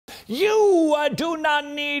You do not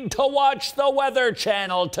need to watch the Weather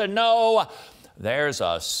Channel to know there's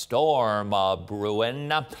a storm brewing.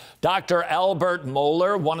 Dr. Albert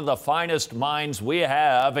Mohler, one of the finest minds we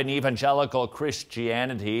have in evangelical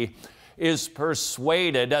Christianity, is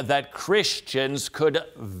persuaded that Christians could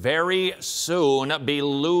very soon be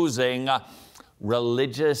losing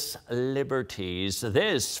religious liberties.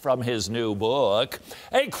 This from his new book.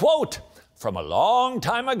 A quote from a long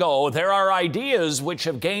time ago: there are ideas which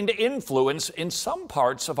have gained influence in some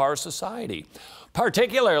parts of our society,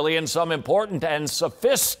 particularly in some important and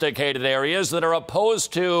sophisticated areas that are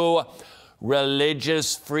opposed to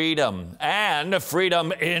religious freedom and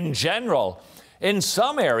freedom in general. In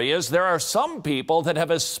some areas, there are some people that have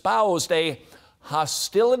espoused a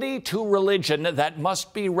hostility to religion that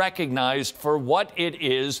must be recognized for what it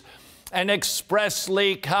is and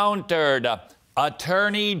expressly countered.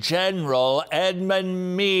 Attorney General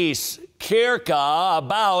Edmund Meese, Kirka,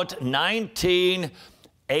 about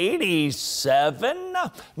 1987?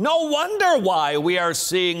 No wonder why we are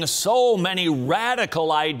seeing so many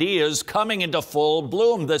radical ideas coming into full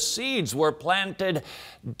bloom. The seeds were planted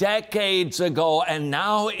decades ago, and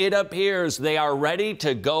now it appears they are ready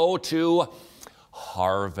to go to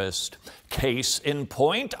harvest. Case in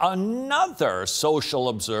point, another social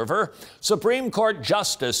observer, Supreme Court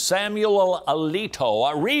Justice Samuel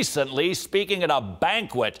Alito, recently speaking at a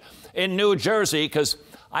banquet in New Jersey, because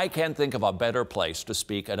I can't think of a better place to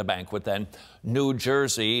speak at a banquet than New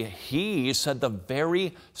Jersey. He said the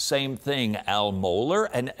very same thing Al Mohler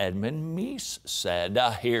and Edmund Meese said.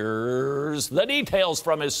 Here's the details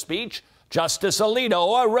from his speech. Justice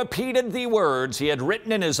Alito repeated the words he had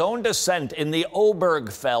written in his own dissent in the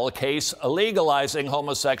Obergefell case legalizing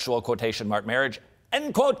homosexual quotation mark marriage,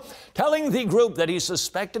 end quote, telling the group that he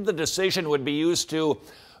suspected the decision would be used to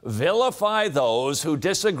vilify those who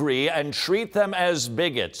disagree and treat them as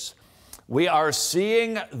bigots. We are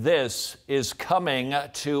seeing this is coming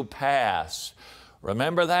to pass.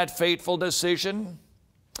 Remember that fateful decision?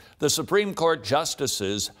 The Supreme Court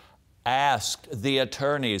justices asked the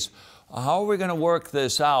attorneys, how are we going to work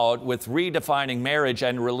this out with redefining marriage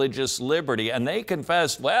and religious liberty? And they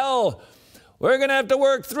confessed, well, we're going to have to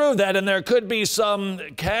work through that, and there could be some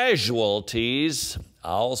casualties.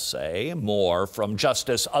 I'll say more from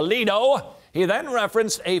Justice Alito. He then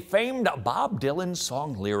referenced a famed Bob Dylan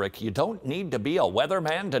song lyric. You don't need to be a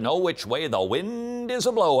weatherman to know which way the wind is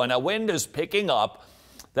a-blowing. A wind is picking up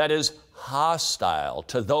that is hostile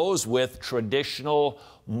to those with traditional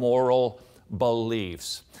moral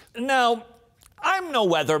beliefs. Now, I'm no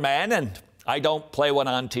weatherman, and I don't play one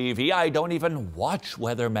on TV. I don't even watch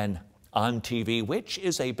weathermen on TV, which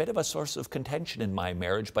is a bit of a source of contention in my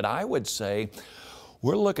marriage, but I would say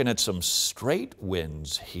we're looking at some straight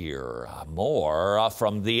winds here. More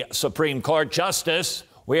from the Supreme Court Justice.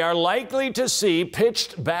 We are likely to see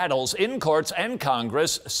pitched battles in courts and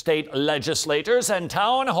Congress, state legislators, and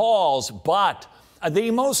town halls, but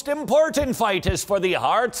the most important fight is for the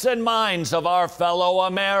hearts and minds of our fellow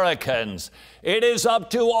Americans. It is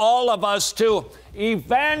up to all of us to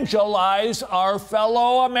evangelize our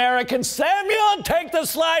fellow Americans. Samuel, take the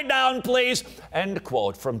slide down, please. End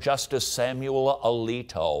quote from Justice Samuel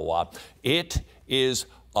Alito. It is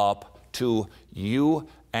up to you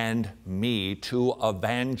and me to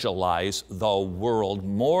evangelize the world.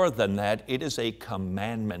 More than that, it is a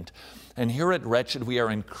commandment. And here at Wretched, we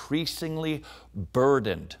are increasingly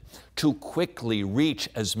burdened to quickly reach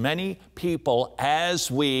as many people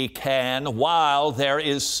as we can while there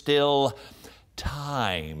is still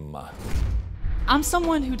time. I'm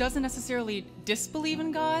someone who doesn't necessarily disbelieve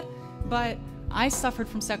in God, but I suffered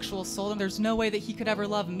from sexual assault, and there's no way that he could ever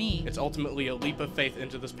love me. It's ultimately a leap of faith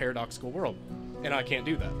into this paradoxical world, and I can't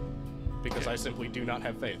do that because I simply do not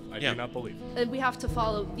have faith. I do not believe. And we have to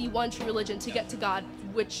follow the one true religion to get to God.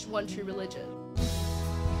 Which one true religion?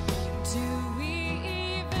 Do we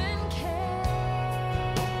even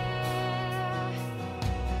care?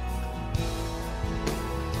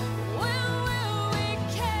 When will we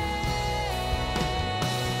care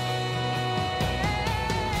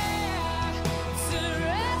to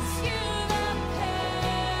rescue the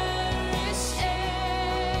perishing?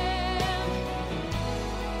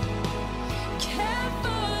 Care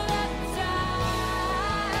for the dying.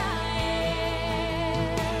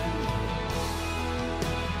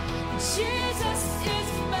 Jesus.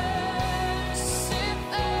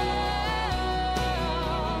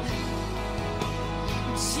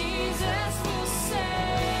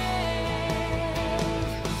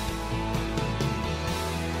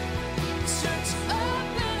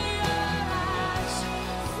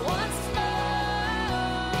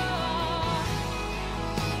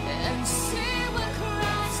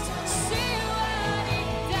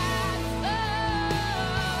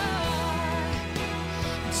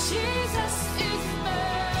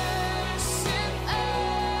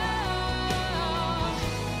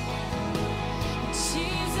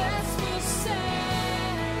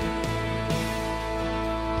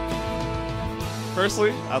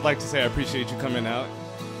 Firstly, I'd like to say I appreciate you coming out.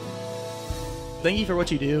 Thank you for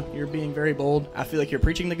what you do. You're being very bold. I feel like you're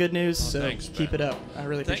preaching the good news, so thanks, keep man. it up. I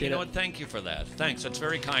really appreciate You know it. what? Thank you for that. Thanks. That's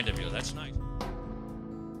very kind of you. That's nice.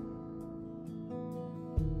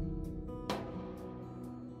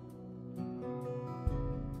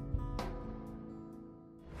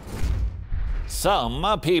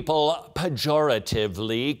 Some people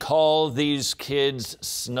pejoratively call these kids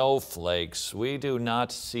snowflakes. We do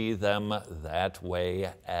not see them that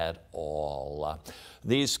way at all.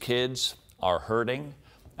 These kids are hurting,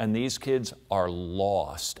 and these kids are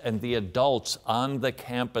lost, and the adults on the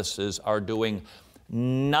campuses are doing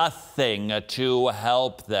nothing to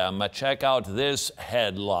help them. Check out this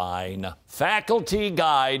headline. Faculty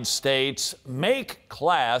guide states, make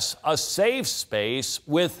class a safe space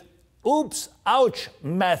with oops, ouch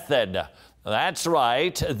method. That's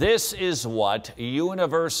right. This is what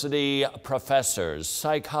university professors,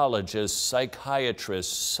 psychologists,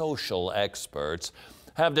 psychiatrists, social experts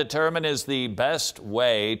have determined is the best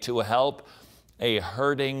way to help a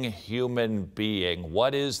hurting human being.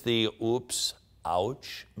 What is the oops,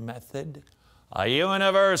 ouch method? A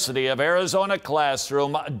University of Arizona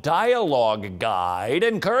classroom dialogue guide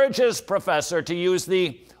encourages professor to use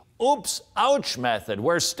the oops, ouch method,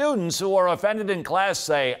 where students who are offended in class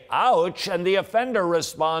say, ouch, and the offender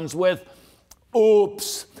responds with,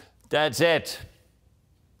 oops. That's it.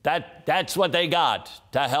 That's what they got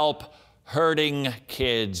to help hurting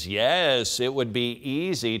kids. Yes, it would be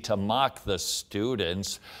easy to mock the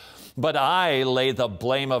students, but I lay the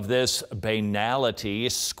blame of this banality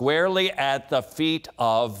squarely at the feet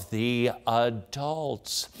of the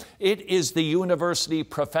adults. It is the university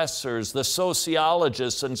professors, the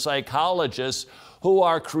sociologists and psychologists who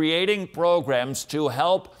are creating programs to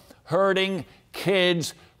help hurting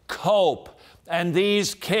kids cope. And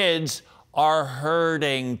these kids are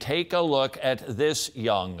hurting. Take a look at this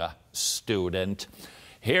young student.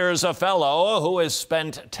 Here's a fellow who has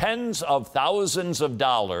spent tens of thousands of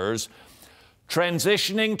dollars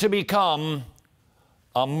transitioning to become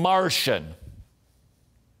a Martian.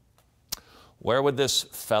 Where would this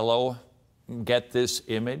fellow get this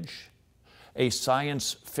image? A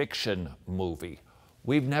science fiction movie.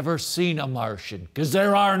 We've never seen a Martian because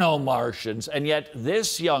there are no Martians. And yet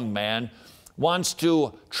this young man wants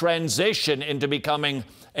to transition into becoming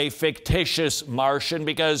a fictitious Martian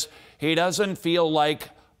because he doesn't feel like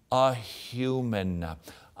a human.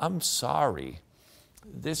 I'm sorry.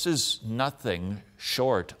 This is nothing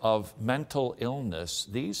short of mental illness.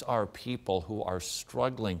 These are people who are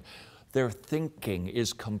struggling. Their thinking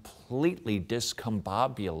is completely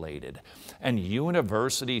discombobulated. And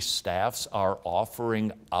university staffs are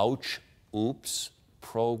offering ouch, oops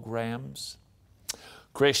programs.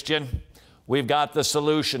 Christian, we've got the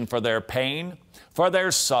solution for their pain, for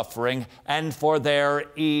their suffering, and for their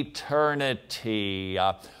eternity.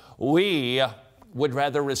 We would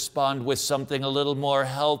rather respond with something a little more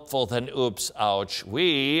helpful than oops, ouch.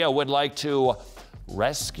 We would like to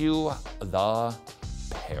rescue the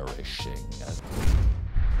perishing.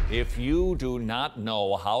 If you do not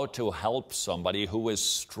know how to help somebody who is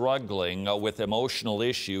struggling with emotional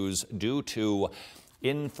issues due to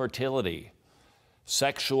infertility,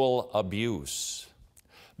 sexual abuse,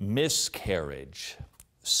 miscarriage,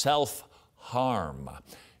 self-harm,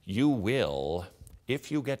 you will,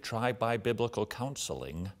 if you get tried by biblical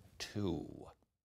counseling, too.